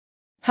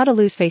How to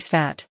lose face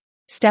fat.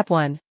 Step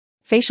 1.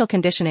 Facial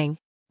conditioning.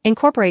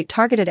 Incorporate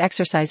targeted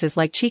exercises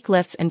like cheek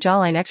lifts and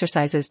jawline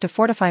exercises to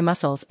fortify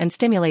muscles and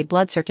stimulate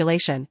blood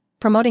circulation,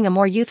 promoting a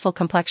more youthful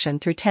complexion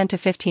through 10 to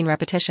 15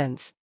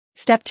 repetitions.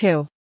 Step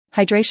 2.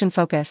 Hydration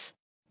focus.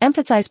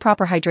 Emphasize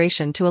proper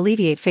hydration to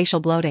alleviate facial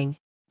bloating.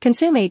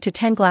 Consume 8 to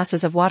 10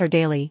 glasses of water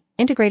daily,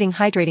 integrating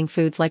hydrating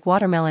foods like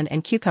watermelon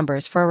and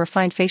cucumbers for a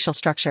refined facial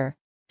structure.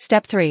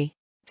 Step 3.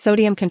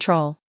 Sodium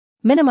control.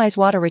 Minimize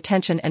water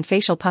retention and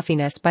facial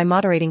puffiness by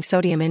moderating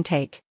sodium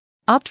intake.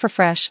 Opt for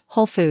fresh,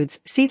 whole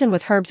foods, seasoned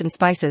with herbs and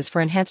spices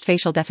for enhanced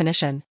facial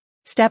definition.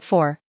 Step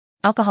 4.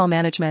 Alcohol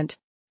management.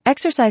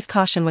 Exercise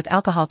caution with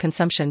alcohol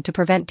consumption to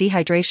prevent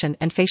dehydration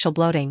and facial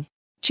bloating.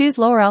 Choose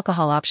lower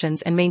alcohol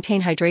options and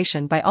maintain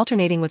hydration by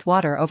alternating with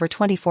water over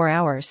 24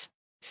 hours.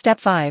 Step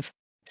 5.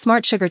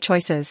 Smart sugar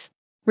choices.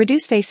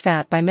 Reduce face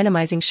fat by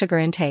minimizing sugar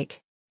intake.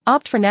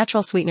 Opt for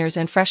natural sweeteners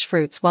and fresh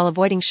fruits while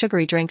avoiding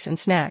sugary drinks and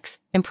snacks,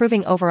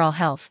 improving overall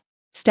health.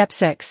 Step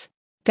 6.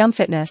 Gum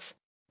fitness.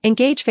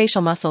 Engage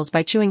facial muscles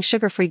by chewing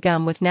sugar-free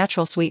gum with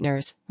natural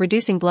sweeteners,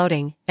 reducing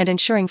bloating, and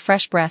ensuring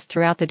fresh breath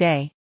throughout the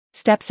day.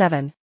 Step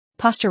 7.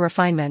 Posture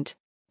refinement.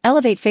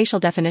 Elevate facial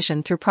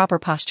definition through proper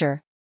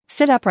posture.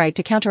 Sit upright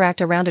to counteract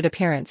a rounded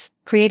appearance,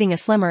 creating a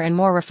slimmer and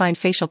more refined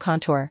facial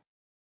contour.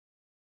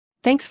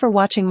 Thanks for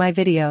watching my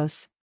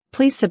videos.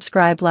 Please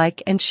subscribe,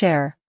 like, and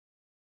share.